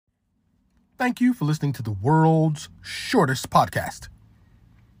Thank you for listening to the world's shortest podcast.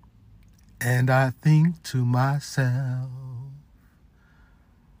 And I think to myself,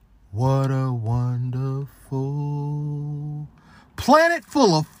 what a wonderful planet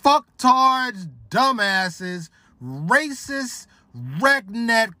full of fucktards, dumbasses, racists,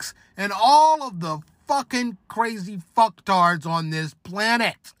 rednecks, and all of the fucking crazy fucktards on this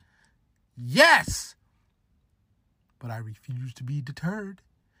planet. Yes! But I refuse to be deterred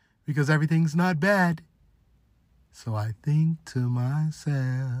because everything's not bad. So I think to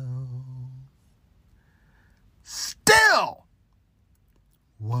myself,